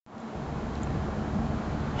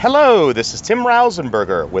Hello, this is Tim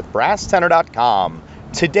Rausenberger with BrassTenor.com.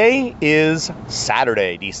 Today is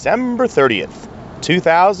Saturday, December 30th,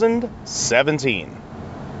 2017.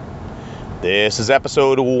 This is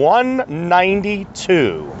episode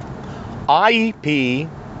 192, IEP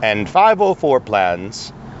and 504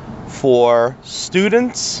 plans for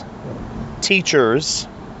students, teachers,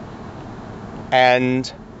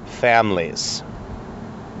 and families.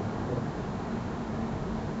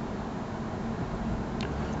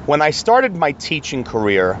 When I started my teaching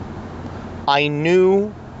career, I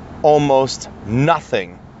knew almost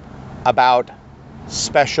nothing about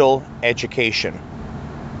special education.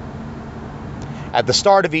 At the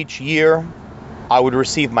start of each year, I would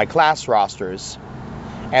receive my class rosters,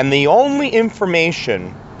 and the only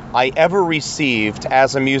information I ever received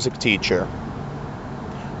as a music teacher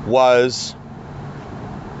was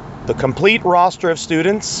the complete roster of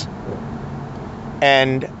students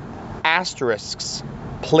and asterisks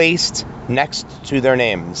placed next to their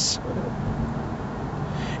names.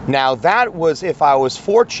 Now, that was if I was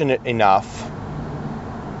fortunate enough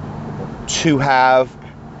to have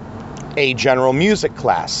a general music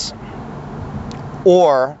class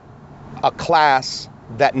or a class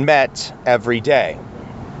that met every day.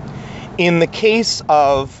 In the case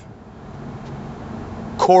of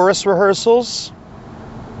chorus rehearsals,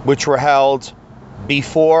 which were held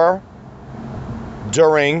before,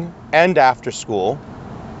 during, and after school,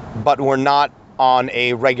 but were not on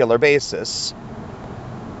a regular basis,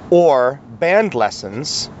 or band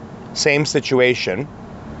lessons, same situation,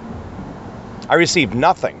 I received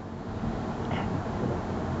nothing.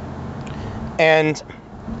 And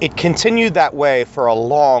it continued that way for a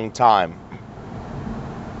long time,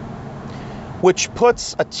 which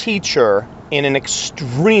puts a teacher in an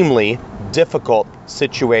extremely difficult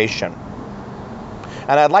situation.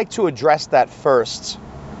 And I'd like to address that first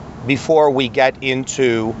before we get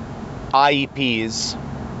into IEPs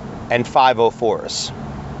and 504s.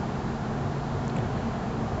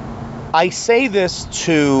 I say this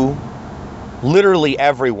to literally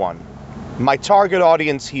everyone. My target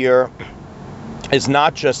audience here is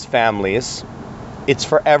not just families, it's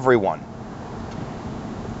for everyone.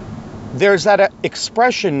 There's that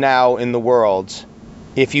expression now in the world,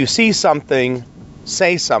 if you see something,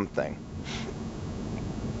 say something.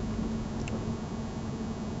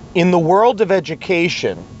 In the world of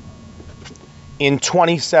education in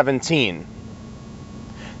 2017,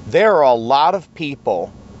 there are a lot of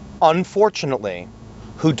people, unfortunately,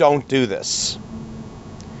 who don't do this.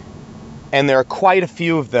 And there are quite a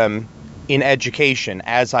few of them in education,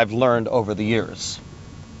 as I've learned over the years.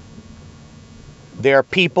 There are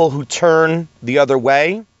people who turn the other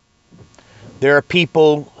way. There are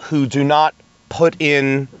people who do not put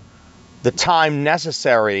in the time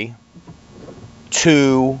necessary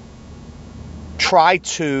to try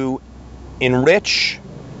to enrich,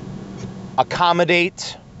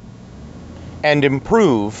 accommodate, and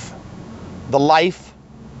improve the life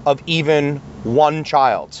of even one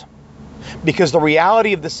child. Because the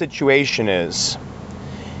reality of the situation is,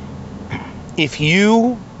 if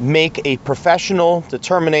you make a professional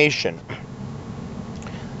determination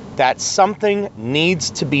that something needs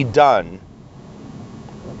to be done,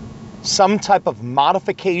 some type of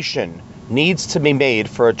modification needs to be made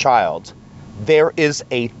for a child, there is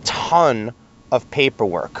a ton of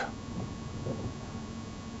paperwork.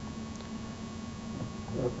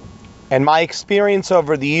 And my experience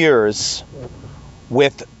over the years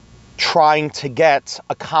with trying to get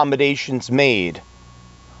accommodations made,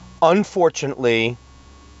 unfortunately,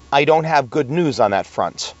 I don't have good news on that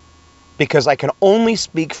front, because I can only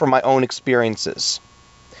speak from my own experiences.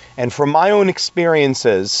 And from my own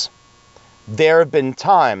experiences, there have been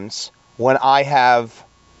times when I have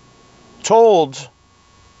told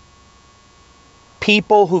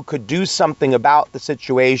people who could do something about the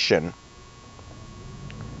situation,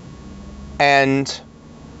 and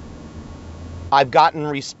I've gotten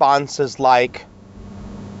responses like,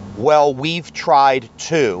 well, we've tried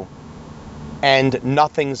too, and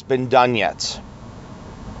nothing's been done yet.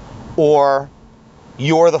 Or,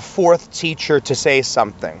 you're the fourth teacher to say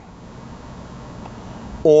something.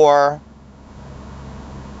 Or,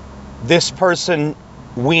 this person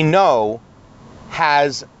we know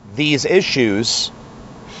has these issues,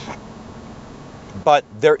 but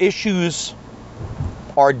their issues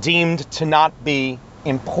are deemed to not be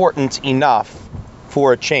important enough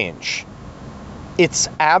for a change. It's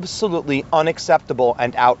absolutely unacceptable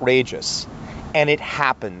and outrageous, and it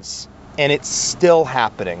happens, and it's still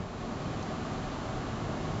happening.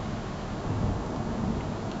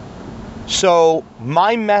 So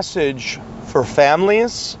my message for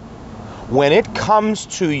families, when it comes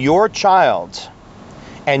to your child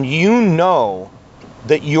and you know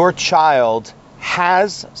that your child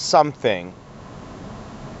has something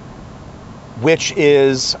which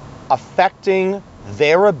is affecting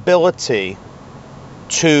their ability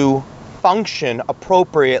to function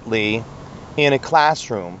appropriately in a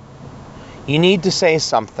classroom, you need to say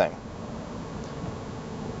something.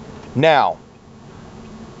 Now,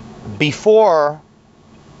 before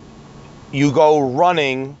you go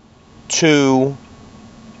running to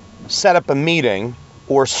set up a meeting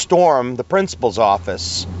or storm the principal's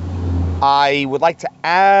office, I would like to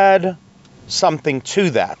add something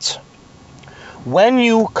to that. When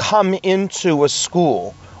you come into a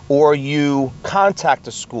school or you contact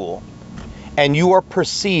a school and you are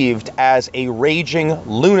perceived as a raging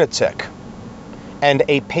lunatic and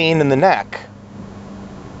a pain in the neck,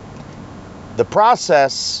 the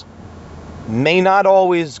process may not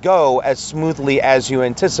always go as smoothly as you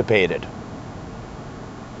anticipated.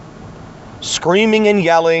 Screaming and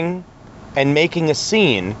yelling and making a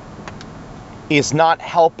scene is not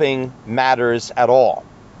helping matters at all.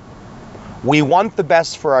 We want the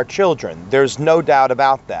best for our children. There's no doubt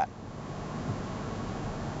about that.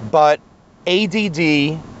 But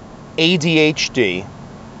ADD, ADHD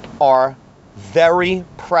are very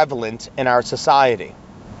prevalent in our society.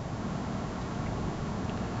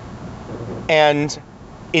 And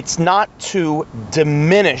it's not to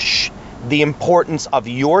diminish the importance of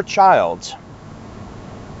your child,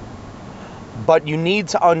 but you need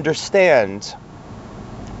to understand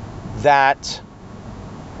that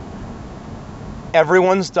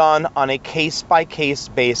everyone's done on a case-by-case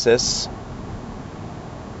basis,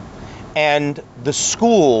 and the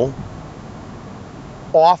school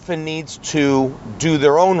often needs to do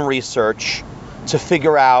their own research to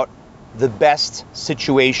figure out the best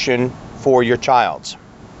situation for your child.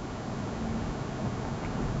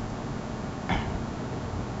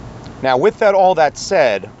 Now, with all that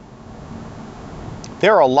said,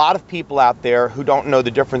 there are a lot of people out there who don't know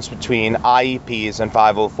the difference between IEPs and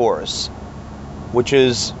 504s, which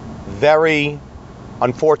is very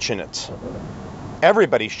unfortunate.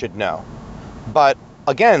 Everybody should know. But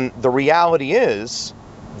again, the reality is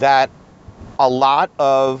that a lot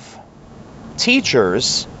of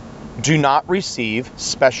teachers do not receive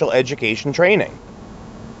special education training.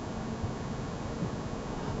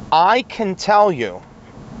 I can tell you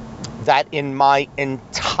that in my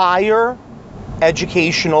entire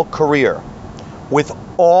educational career, with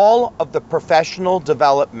all of the professional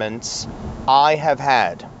developments I have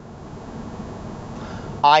had,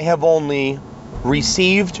 I have only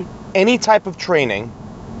received any type of training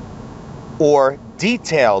or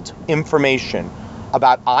detailed information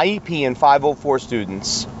about IEP and 504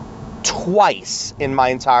 students twice in my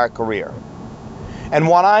entire career. And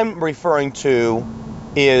what I'm referring to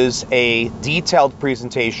is a detailed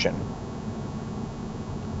presentation.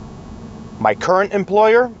 My current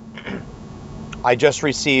employer, I just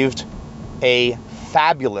received a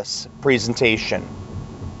fabulous presentation,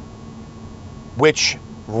 which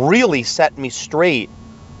really set me straight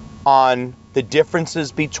on the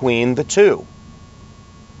differences between the two.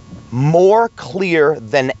 More clear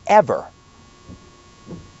than ever.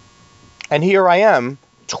 And here I am,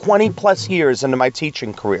 20 plus years into my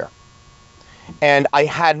teaching career, and I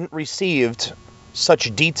hadn't received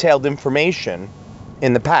such detailed information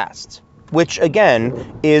in the past, which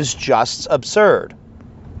again is just absurd.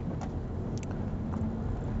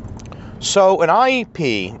 So an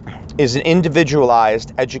IEP is an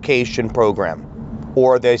individualized education program,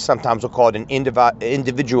 or they sometimes will call it an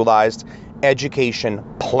individualized education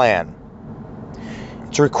plan.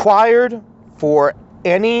 It's required for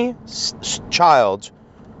any child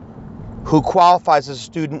who qualifies as a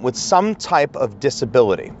student with some type of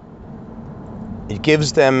disability. It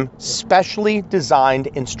gives them specially designed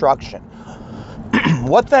instruction.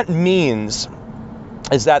 What that means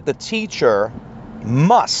is that the teacher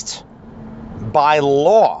must, by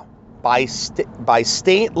law, by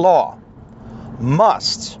state law,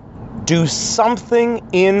 must do something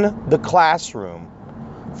in the classroom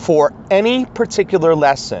for any particular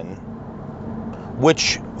lesson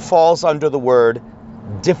which falls under the word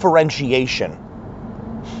differentiation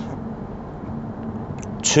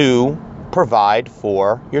to provide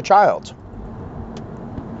for your child.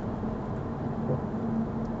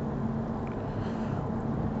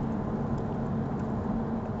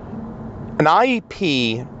 An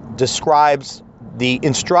IEP describes the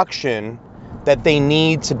instruction that they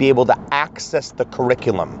need to be able to access the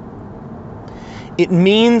curriculum. It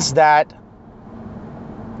means that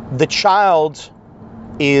the child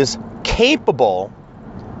is capable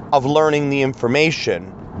of learning the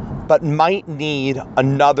information, but might need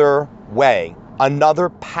another way, another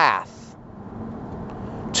path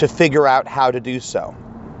to figure out how to do so.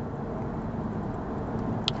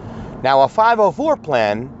 Now, a 504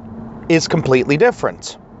 plan is completely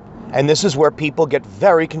different. And this is where people get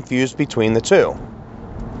very confused between the two.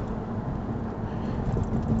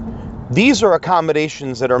 These are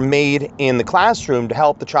accommodations that are made in the classroom to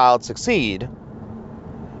help the child succeed.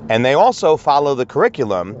 And they also follow the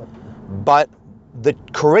curriculum, but the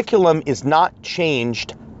curriculum is not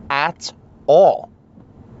changed at all.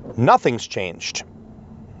 Nothing's changed.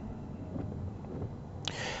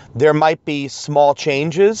 There might be small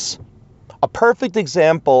changes. A perfect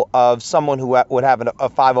example of someone who would have a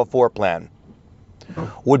 504 plan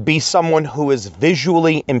would be someone who is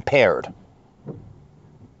visually impaired,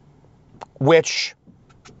 which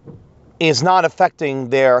is not affecting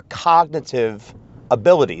their cognitive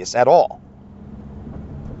abilities at all.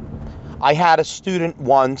 I had a student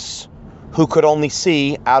once who could only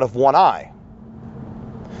see out of one eye.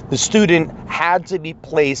 The student had to be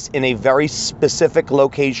placed in a very specific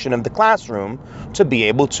location of the classroom to be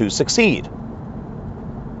able to succeed.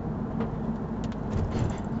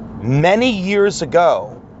 Many years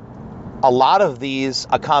ago, a lot of these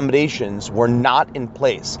accommodations were not in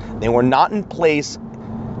place. They were not in place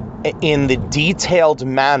in the detailed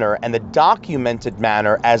manner and the documented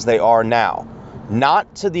manner as they are now.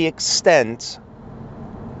 Not to the extent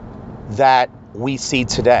that we see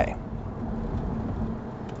today.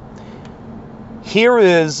 Here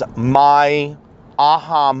is my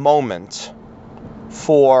aha moment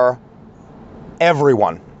for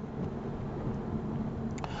everyone.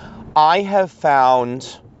 I have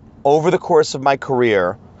found over the course of my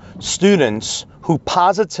career students who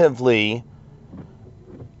positively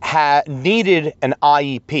needed an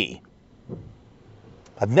IEP.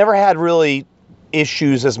 I've never had really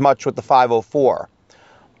issues as much with the 504,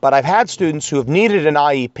 but I've had students who have needed an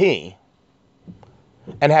IEP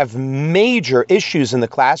and have major issues in the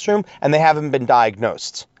classroom, and they haven't been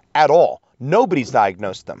diagnosed at all. Nobody's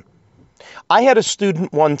diagnosed them. I had a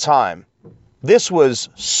student one time, this was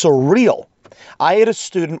surreal. I had a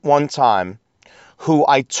student one time who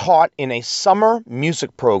I taught in a summer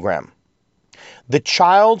music program. The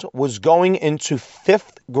child was going into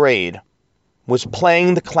 5th grade, was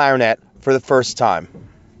playing the clarinet for the first time.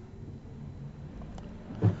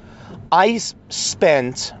 I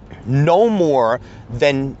spent no more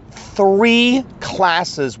than 3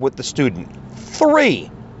 classes with the student.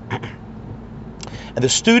 3. And the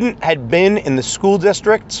student had been in the school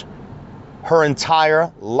district her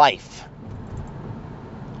entire life.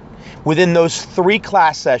 Within those 3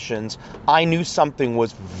 class sessions, I knew something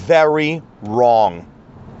was very wrong.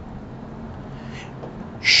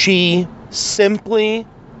 She simply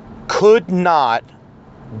could not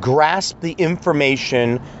grasp the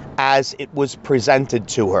information as it was presented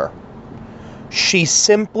to her. She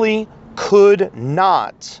simply could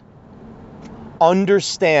not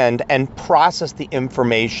understand and process the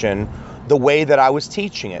information the way that I was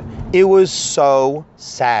teaching it. It was so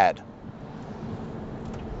sad.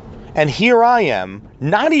 And here I am,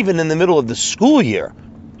 not even in the middle of the school year.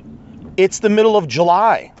 It's the middle of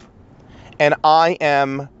July, and I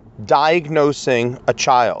am diagnosing a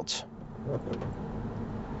child.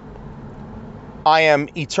 I am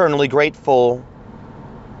eternally grateful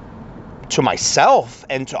to myself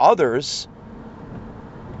and to others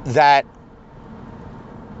that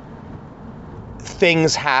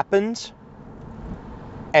things happened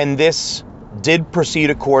and this did proceed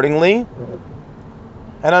accordingly.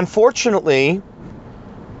 And unfortunately,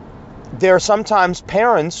 there are sometimes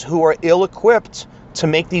parents who are ill-equipped to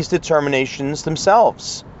make these determinations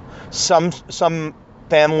themselves. Some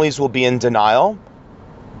families will be in denial.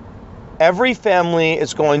 Every family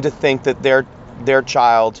is going to think that their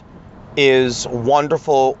child is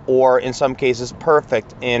wonderful or in some cases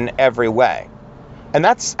perfect in every way. And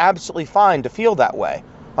that's absolutely fine to feel that way.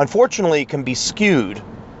 Unfortunately, it can be skewed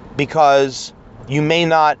because you may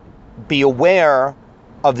not be aware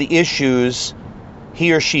of the issues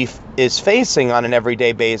he or she is facing on an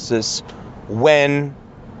everyday basis when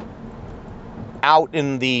out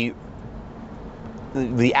in the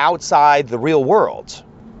outside, the real world.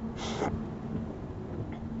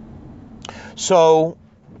 So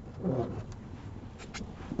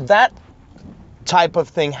that type of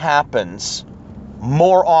thing happens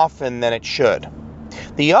more often than it should.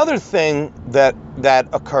 The other thing that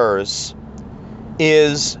occurs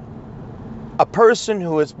is a person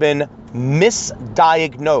who has been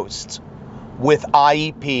misdiagnosed with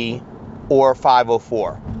IEP or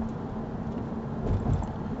 504.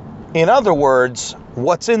 In other words,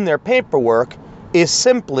 what's in their paperwork is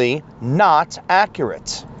simply not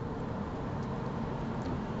accurate.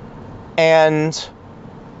 And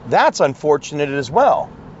that's unfortunate as well.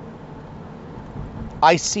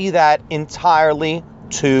 I see that entirely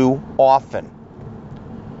too often.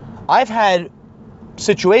 I've had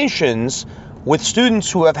situations with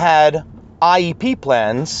students who have had IEP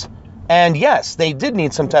plans, and yes, they did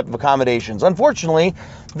need some type of accommodations. Unfortunately,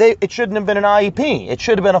 it shouldn't have been an IEP. It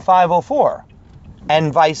should have been a 504,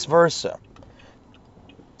 and vice versa.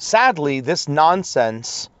 Sadly, this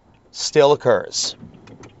nonsense still occurs.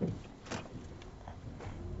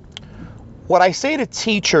 What I say to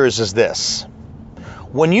teachers is this: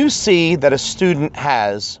 when you see that a student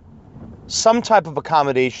has some type of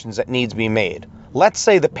accommodations that needs to be made, let's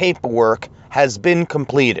say the paperwork has been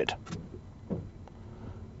completed,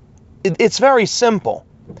 it's very simple.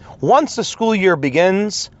 Once the school year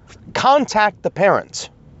begins, contact the parent.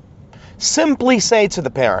 Simply say to the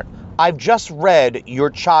parent, I've just read your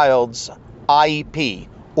child's IEP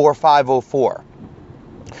or 504.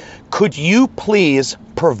 Could you please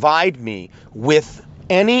provide me with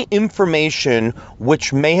any information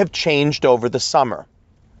which may have changed over the summer?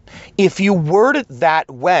 If you word it that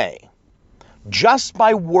way, just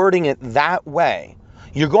by wording it that way,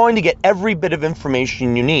 you're going to get every bit of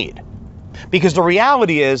information you need. Because the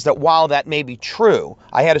reality is that while that may be true,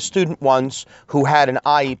 I had a student once who had an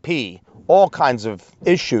IEP, all kinds of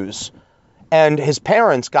issues, and his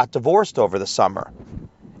parents got divorced over the summer,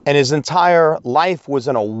 and his entire life was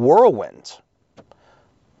in a whirlwind.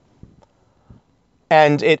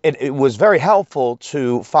 And it was very helpful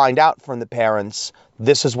to find out from the parents,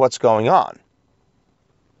 this is what's going on.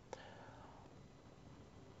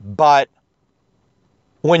 But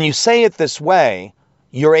when you say it this way,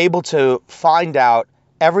 you're able to find out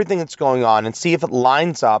everything that's going on and see if it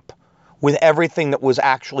lines up with everything that was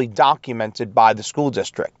actually documented by the school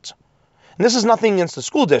district. And this is nothing against the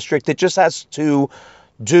school district. It just has to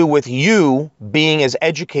do with you being as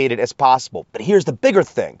educated as possible. But here's the bigger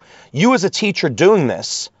thing. You as a teacher doing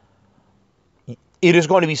this, it is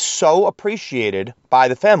going to be so appreciated by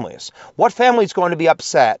the families. What family is going to be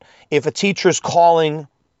upset if a teacher's calling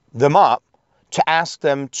them up to ask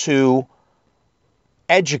them to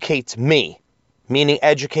educate me, meaning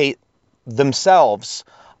educate themselves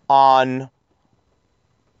on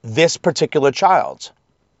this particular child?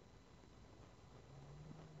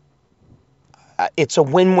 It's a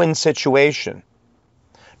win-win situation.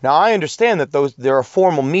 Now, I understand that there are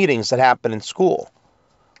formal meetings that happen in school,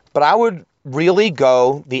 but I would really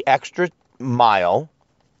go the extra mile,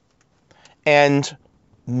 and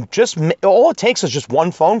just all it takes is just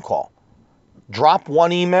one phone call. Drop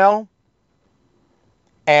one email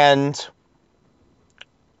and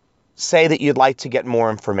say that you'd like to get more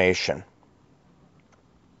information.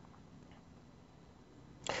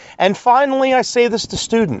 And finally, I say this to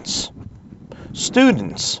students.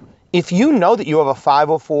 Students, if you know that you have a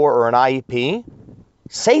 504 or an IEP,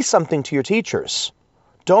 say something to your teachers.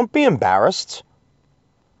 Don't be embarrassed.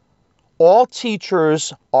 All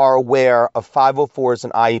teachers are aware of 504s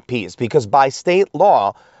and IEPs because by state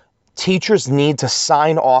law, teachers need to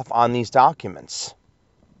sign off on these documents.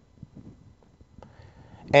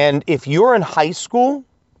 And if you're in high school,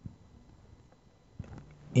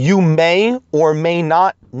 you may or may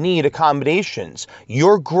not need accommodations.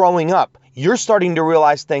 You're growing up. You're starting to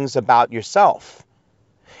realize things about yourself.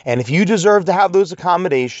 And if you deserve to have those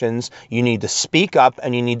accommodations, you need to speak up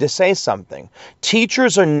and you need to say something.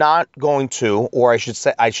 Teachers are not going to, or I should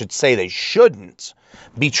say they shouldn't,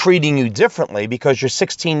 be treating you differently because you're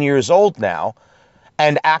 16 years old now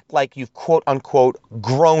and act like you've quote unquote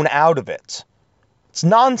grown out of it. It's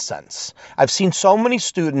nonsense. I've seen so many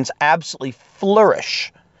students absolutely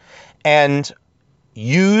flourish and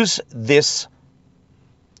use this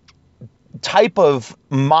type of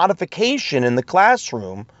modification in the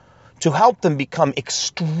classroom to help them become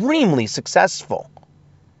extremely successful.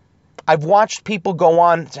 I've watched people go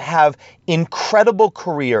on to have incredible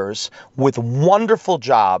careers with wonderful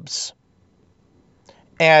jobs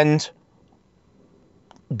and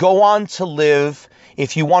go on to live,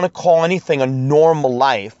 if you want to call anything a normal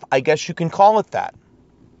life, I guess you can call it that.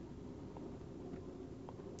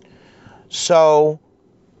 So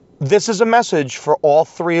this is a message for all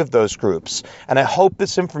three of those groups, and I hope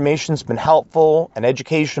this information's been helpful and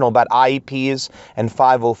educational about IEPs and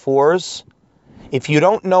 504s. If you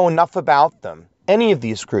don't know enough about them, any of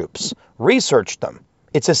these groups, research them.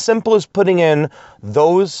 It's as simple as putting in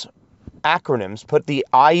those acronyms, put the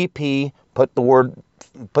IEP, put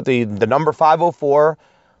the number 504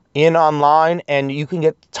 in online, and you can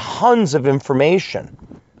get tons of information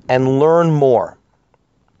and learn more.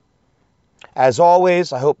 As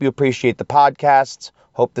always, I hope you appreciate the podcast.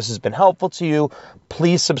 Hope this has been helpful to you.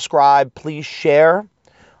 Please subscribe. Please share.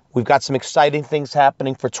 We've got some exciting things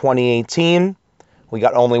happening for 2018. We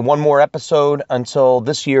got only one more episode until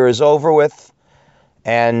this year is over with.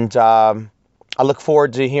 And I look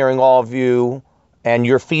forward to hearing all of you and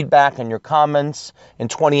your feedback and your comments in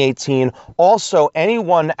 2018. Also,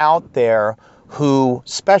 anyone out there who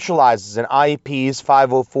specializes in IEPs,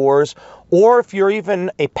 504s, or if you're even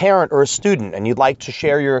a parent or a student and you'd like to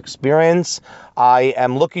share your experience, I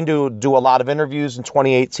am looking to do a lot of interviews in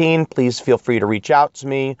 2018. Please feel free to reach out to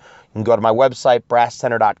me. You can go to my website,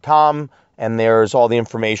 brasstenor.com, and there's all the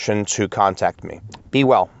information to contact me. Be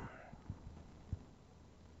well.